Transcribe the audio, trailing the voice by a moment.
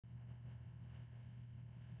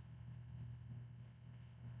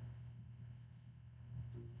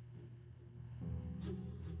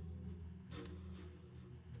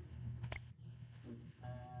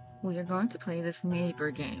We are going to play this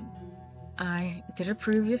neighbor game. I did a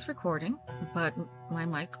previous recording, but my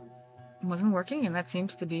mic wasn't working, and that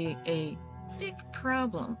seems to be a big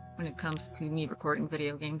problem when it comes to me recording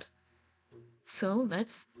video games. So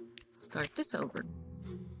let's start this over.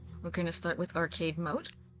 We're going to start with arcade mode.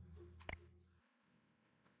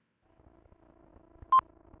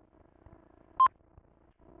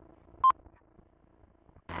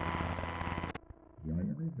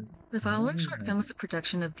 The following short film is a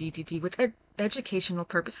production of DDD with educational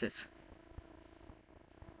purposes.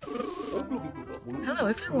 Hello,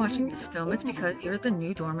 if you're watching this film, it's because you're the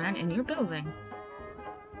new doorman in your building.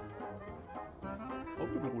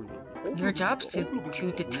 Your job is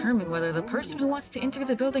to determine whether the person who wants to enter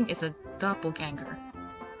the building is a doppelganger.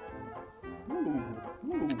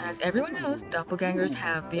 As everyone knows, doppelgangers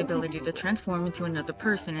have the ability to transform into another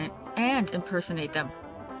person and impersonate them.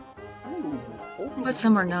 But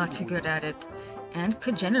some are not too good at it, and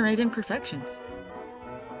could generate imperfections.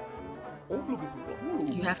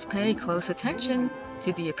 You have to pay close attention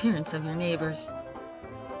to the appearance of your neighbors.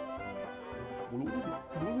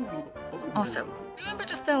 Also, remember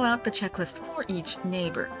to fill out the checklist for each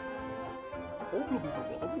neighbor.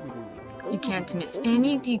 You can't miss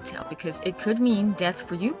any detail because it could mean death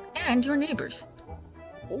for you and your neighbors.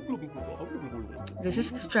 This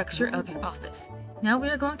is the structure of your office. Now we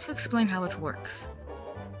are going to explain how it works.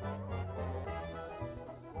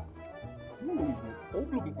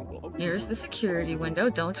 Here's the security window.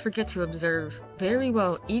 Don't forget to observe very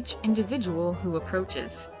well each individual who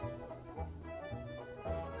approaches.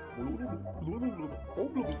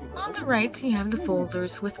 On the right, you have the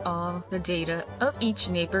folders with all the data of each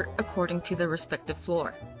neighbor according to their respective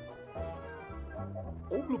floor.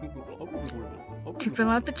 To fill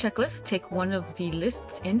out the checklist, take one of the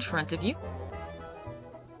lists in front of you.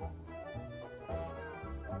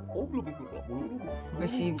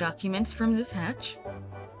 Receive documents from this hatch.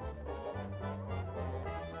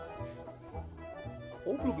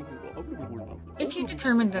 If you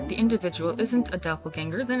determine that the individual isn't a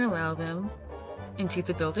doppelganger, then allow them into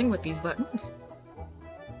the building with these buttons.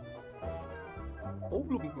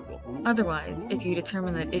 Otherwise, if you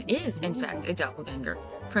determine that it is in fact a doppelganger,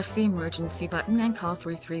 press the emergency button and call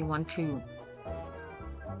 3312.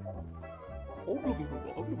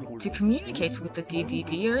 To communicate with the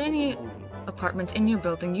DDD or any apartment in your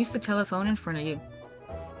building, use the telephone in front of you.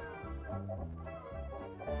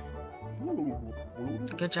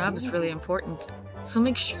 Your job is really important, so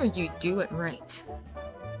make sure you do it right.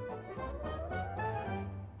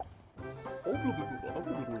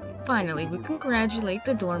 Finally, we congratulate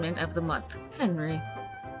the doorman of the month, Henry.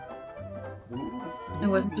 It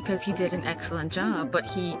wasn't because he did an excellent job, but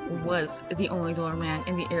he was the only doorman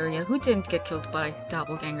in the area who didn't get killed by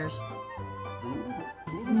doppelgangers.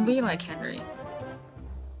 We like Henry,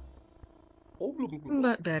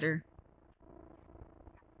 but better.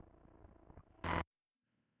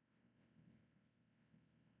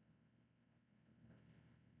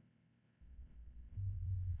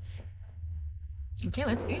 Okay,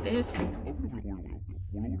 let's do this.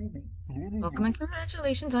 Welcome and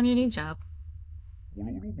congratulations on your new job.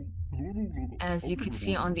 As you could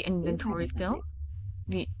see on the inventory film,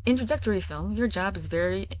 the introductory film, your job is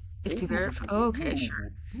to verify. Oh, okay,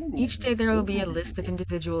 sure. Each day there will be a list of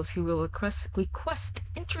individuals who will request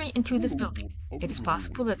entry into this building. It is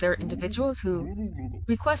possible that there are individuals who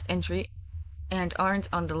request entry and aren't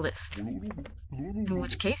on the list, in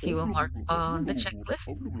which case you will mark on the checklist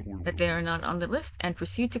that they are not on the list and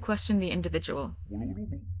proceed to question the individual.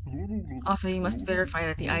 Also, you must verify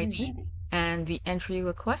that the ID and the entry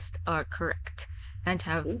request are correct and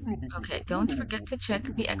have... Okay, don't forget to check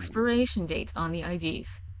the expiration date on the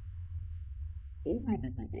IDs.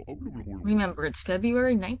 Remember, it's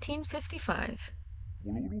February 1955.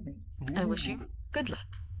 I wish you good luck.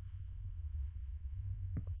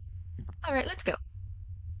 Alright, let's go.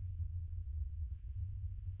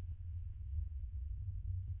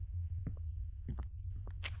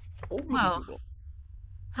 Well,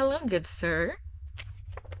 hello, good sir.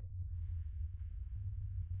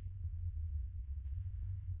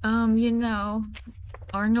 You know,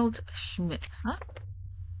 Arnold Schmidt, huh?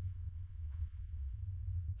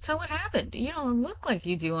 So what happened? You don't look like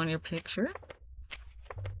you do on your picture.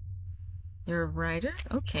 You're a writer?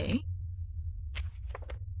 Okay.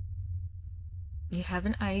 You have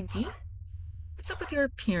an ID? What's up with your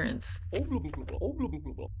appearance?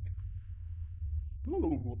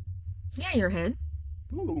 Yeah, your head.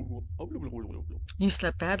 You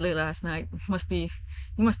slept badly last night. You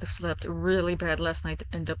must have slept really bad last night to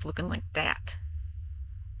end up looking like that.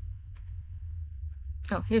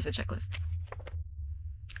 Oh, here's a checklist.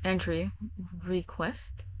 Entry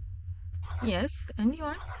request. Yes, and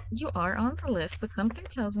you are on the list, but something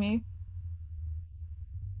tells me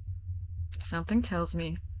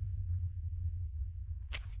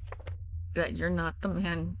that you're not the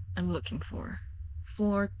man I'm looking for.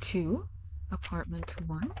 Floor 2, apartment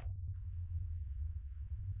 1.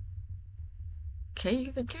 Okay,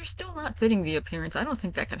 you're still not fitting the appearance. I don't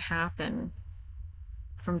think that could happen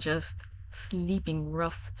from just sleeping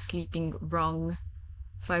rough, sleeping wrong.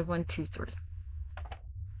 5123.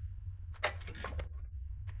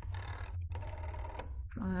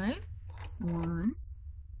 5, 1,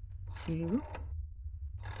 2,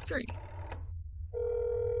 3.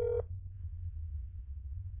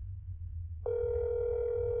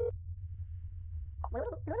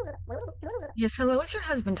 Yes, hello, is your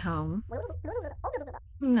husband home?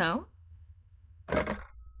 No.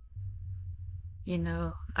 You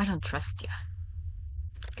know, I don't trust you.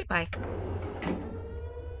 Goodbye.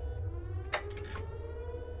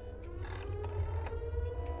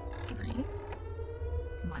 3,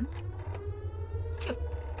 1, 2.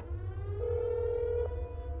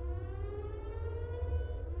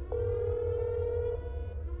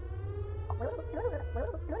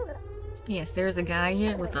 Yes, there's a guy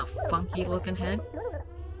here with a funky looking head.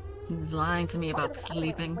 He's lying to me about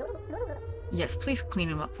sleeping. Yes, please clean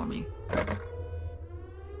him up for me.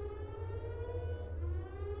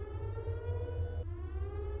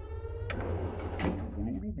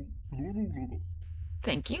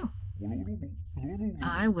 Thank you.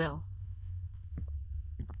 I will.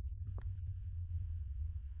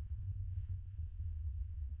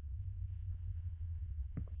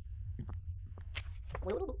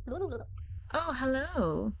 Oh,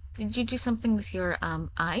 hello. Did you do something with your,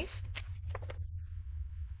 eyes?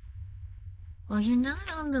 Well, you're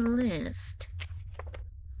not on the list.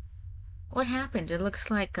 What happened? It looks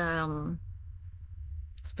like,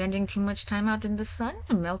 spending too much time out in the sun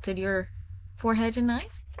melted your forehead and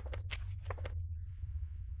eyes?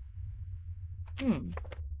 Hmm.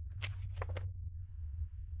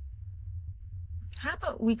 How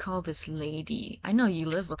about we call this lady? I know you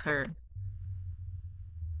live with her.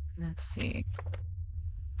 Let's see.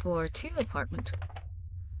 Floor 2, apartment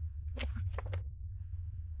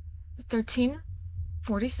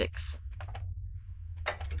 1346.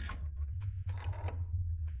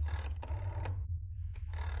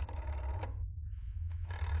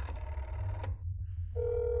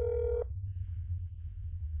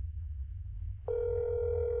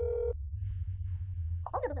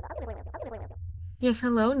 Yes,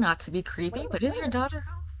 hello, not to be creepy, but is your daughter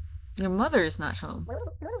home? Your mother is not home.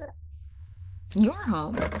 You're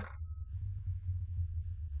home.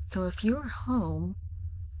 So if you're home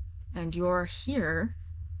and you're here,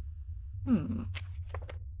 hmm,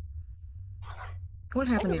 what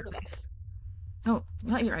happened to your face? Oh,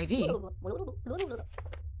 not your ID.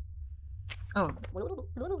 Oh,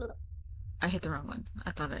 I hit the wrong one.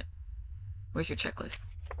 I thought it. Where's your checklist?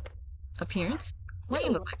 Appearance? Why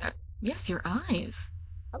you look like that? Yes, your eyes.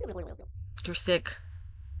 You're sick.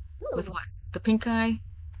 With what? The pink eye?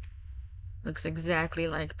 Looks exactly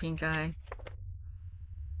like pink eye.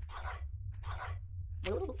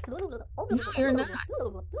 No, you're not.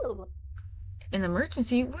 An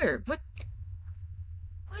emergency? Where? What?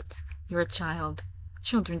 What? You're a child.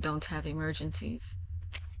 Children don't have emergencies.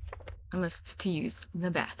 Unless it's to use the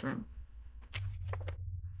bathroom.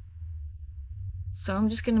 So I'm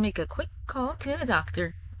just gonna make a quick call to the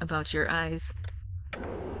doctor about your eyes.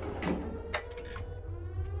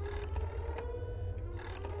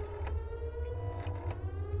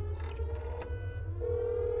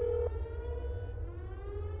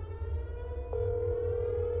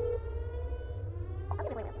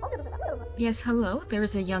 Yes, hello. There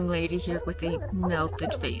is a young lady here with a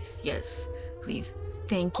melted face. Yes, please.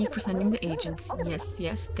 Thank you for sending the agents. Yes,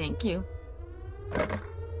 yes, thank you.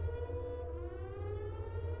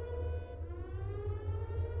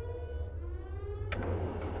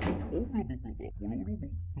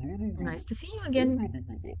 Nice to see you again.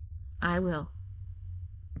 I will.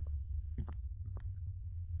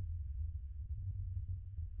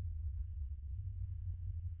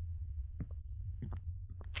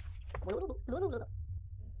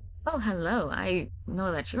 Oh, hello. I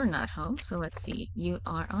know that you're not home, so let's see. You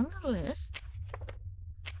are on the list.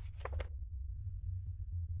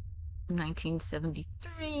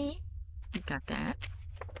 1973. You got that.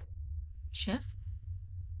 Chef.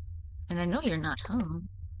 And I know you're not home.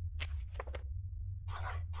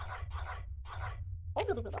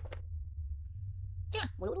 Yeah.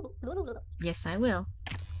 Yes, I will.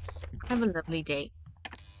 Have a lovely day.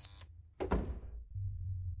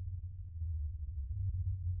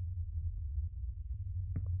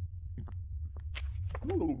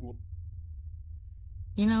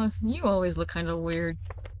 You know, you always look kind of weird.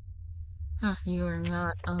 Huh, you are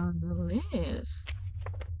not on the list.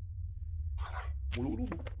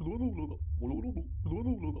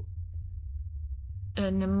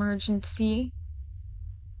 An emergency.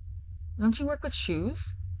 Don't you work with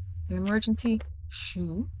shoes? An emergency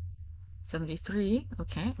shoe. 73.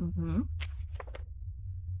 Okay.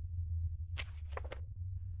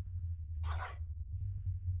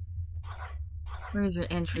 Where is your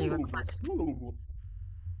entry request?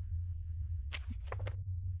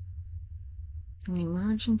 An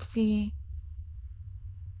emergency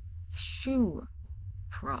shoe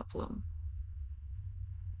problem.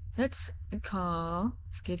 Let's call.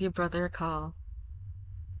 Let's give your brother a call.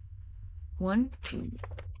 1, 2.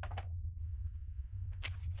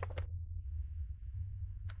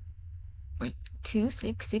 Wait,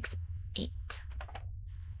 2668.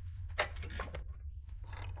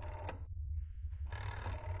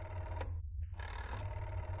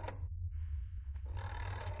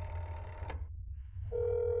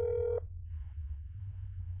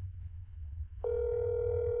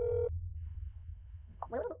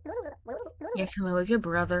 Yes, hello, is your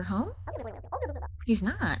brother home? He's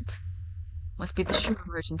not. Must be the shoe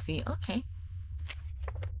emergency. Okay.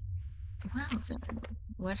 Well then,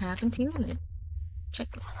 what happened to you?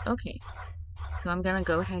 Checklist. Okay. So I'm gonna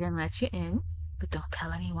go ahead and let you in, but don't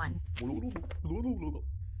tell anyone.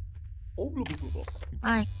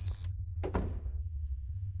 Bye.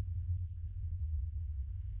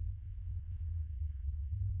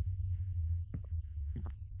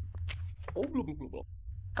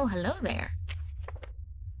 Oh, hello there.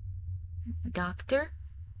 Doctor?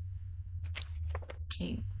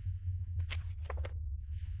 Okay.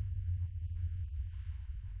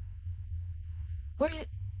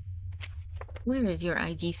 Where is your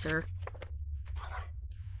ID, sir?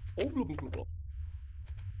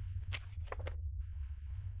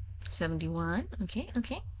 71. Okay,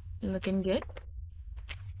 okay. Looking good.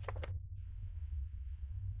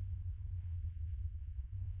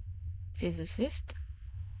 Physicist.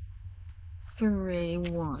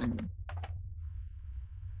 3-1.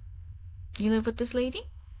 You live with this lady?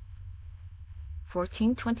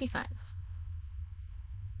 1425.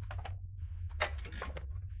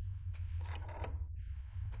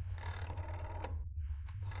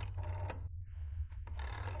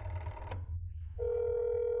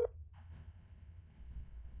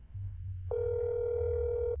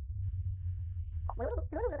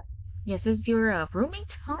 Yes, is your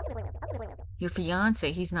roommate home? Your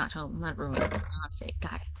fiance, he's not home, not roommate, fiance.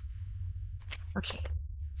 Got it. Okay.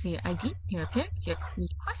 So your ID, your appearance, your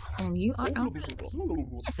request, and you are on the list.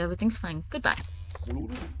 Yes, everything's fine. Goodbye.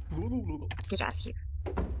 Get out of here.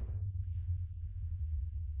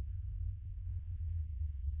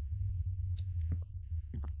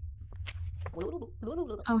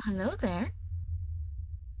 Oh, hello there.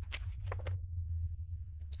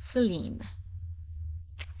 Celine.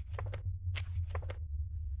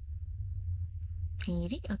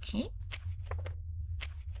 80, okay.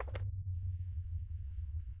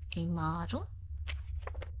 A model.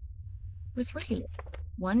 Where you live?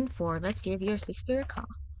 1-4. Let's give your sister a call.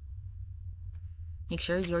 Make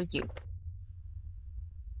sure you're you.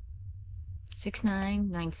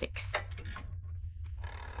 6996.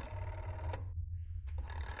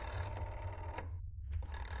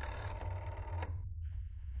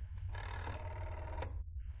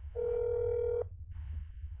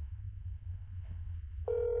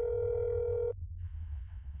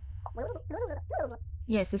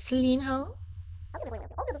 Yes, is Celine home?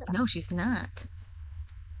 No, she's not.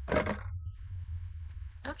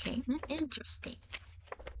 Okay, interesting.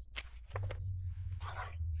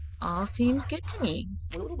 All seems good to me.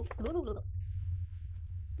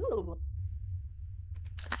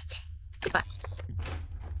 Okay, goodbye.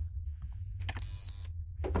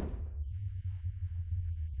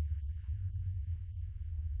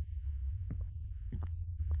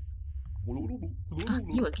 Oh,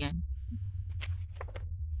 you again.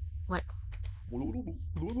 What?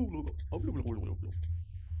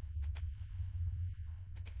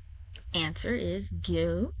 Answer is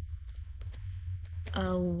go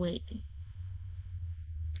away.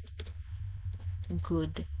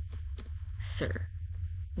 Good, sir.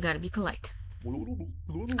 Gotta be polite.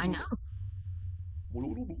 I know.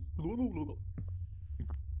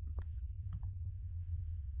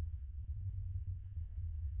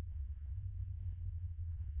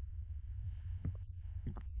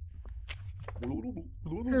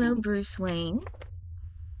 Hello, Bruce Wayne.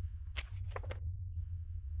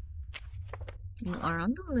 You are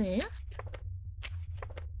on the list.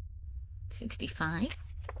 65.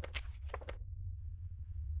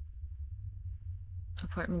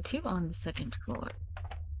 apartment 2 on the 2nd floor.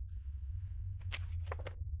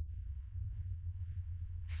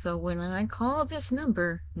 So when I call this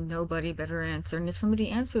number, nobody better answer. And if somebody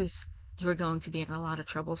answers, you're going to be in a lot of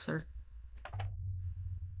trouble, sir.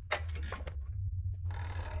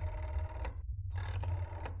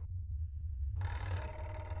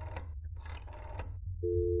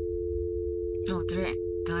 Oh, did I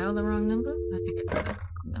dial the wrong number? I think I dialed the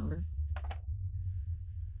wrong number.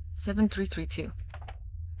 7332.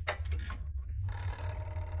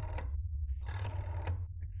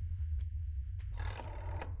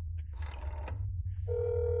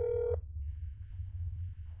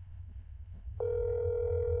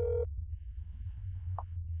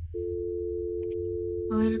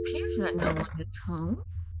 Well, it appears that no one is home.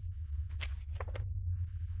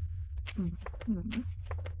 Mhm.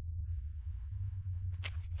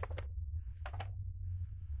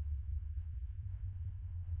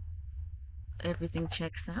 Everything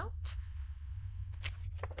checks out.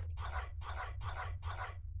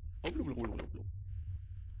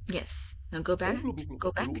 Yes. Now go back to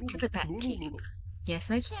the Batcave.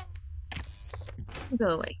 Yes, I can. Go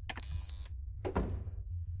away.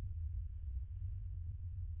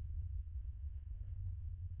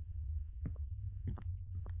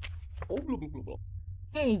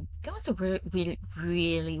 Hey, that was a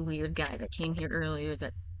really weird guy that came here earlier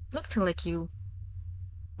that looked like you,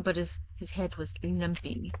 but his head was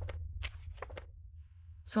lumpy.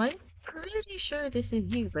 So I'm pretty sure this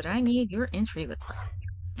is you, but I need your entry request.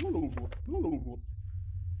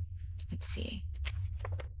 Let's see.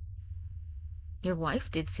 Your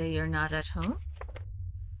wife did say you're not at home.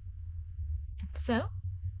 So,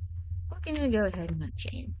 we're gonna go ahead and let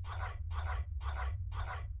you in.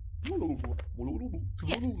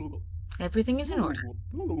 Yes, everything is in order.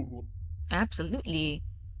 Absolutely.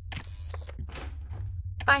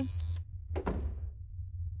 Bye.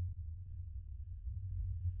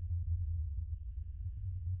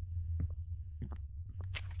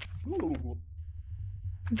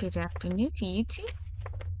 Good afternoon to you two.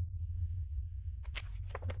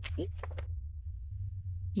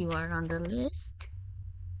 You are on the list.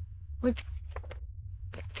 With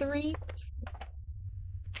 3.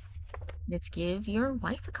 Let's give your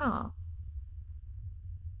wife a call.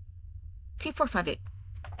 2458.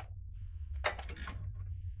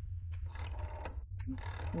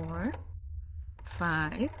 4,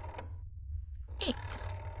 5, 8.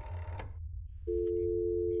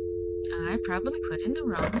 I probably put in the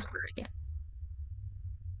wrong number again.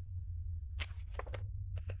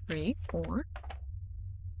 3, 4,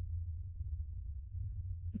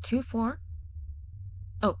 2, 4.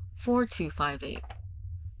 Oh, 4258.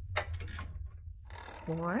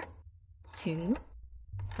 4, 2,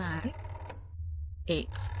 5, 8.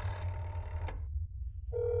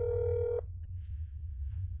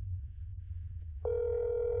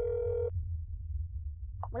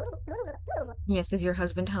 Yes, is your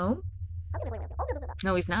husband home?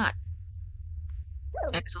 No, he's not.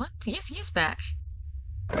 Excellent. Yes, he is back.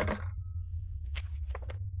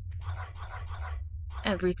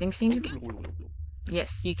 Everything seems good.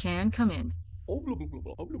 Yes, you can come in.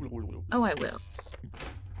 Oh, I will.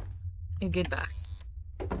 Goodbye.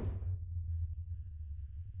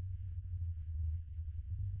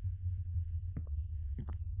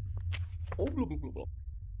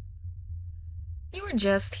 You were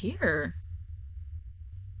just here.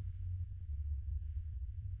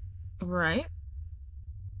 Right?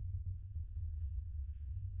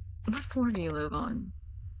 What floor do you live on?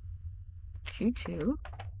 2-2.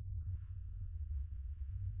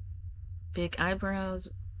 Big eyebrows.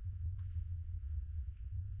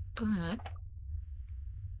 But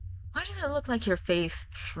why does it look like your face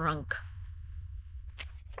shrunk?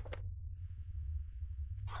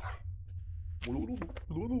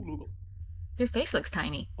 Your face looks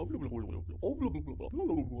tiny.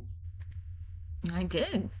 I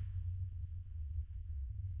did.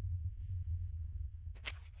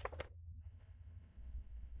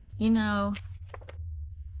 You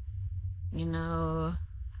know,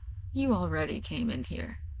 you already came in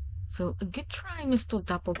here. So a good try, Mr.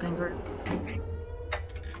 Doppelganger.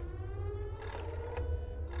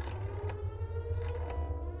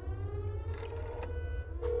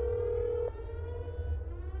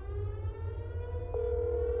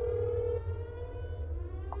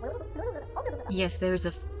 Yes, there's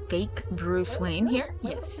a fake Bruce Wayne here.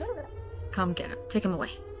 Yes. Come get him. Take him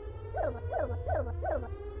away.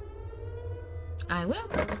 I will.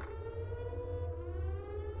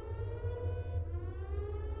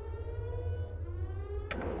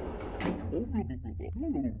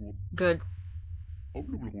 Good.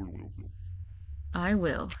 I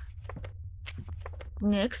will.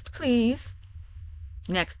 Next, please.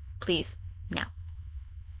 Next, please. Now.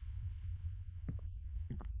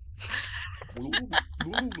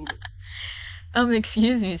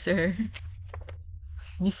 Excuse me, sir.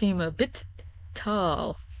 You seem a bit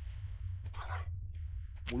tall.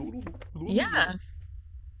 Yeah,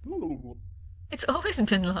 it's always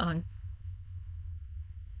been long.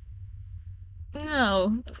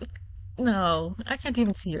 No, no, I can't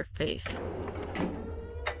even see your face.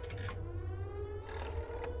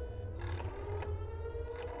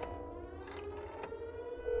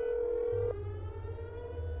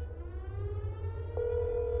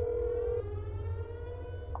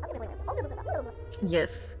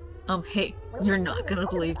 Yes. Hey, you're not gonna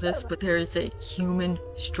believe this, but there is a human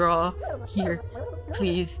straw here.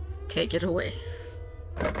 Please take it away.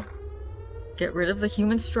 Get rid of the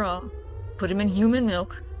human straw. Put him in human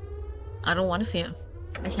milk. I don't want to see him.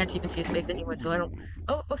 I can't even see his face anyway, so I don't.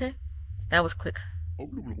 Oh, okay. That was quick.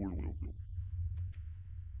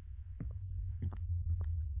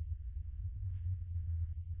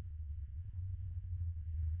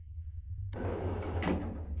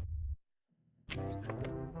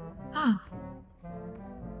 Ah.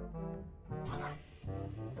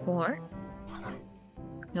 4.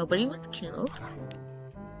 Nobody was killed.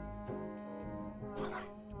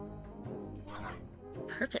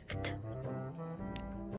 Perfect.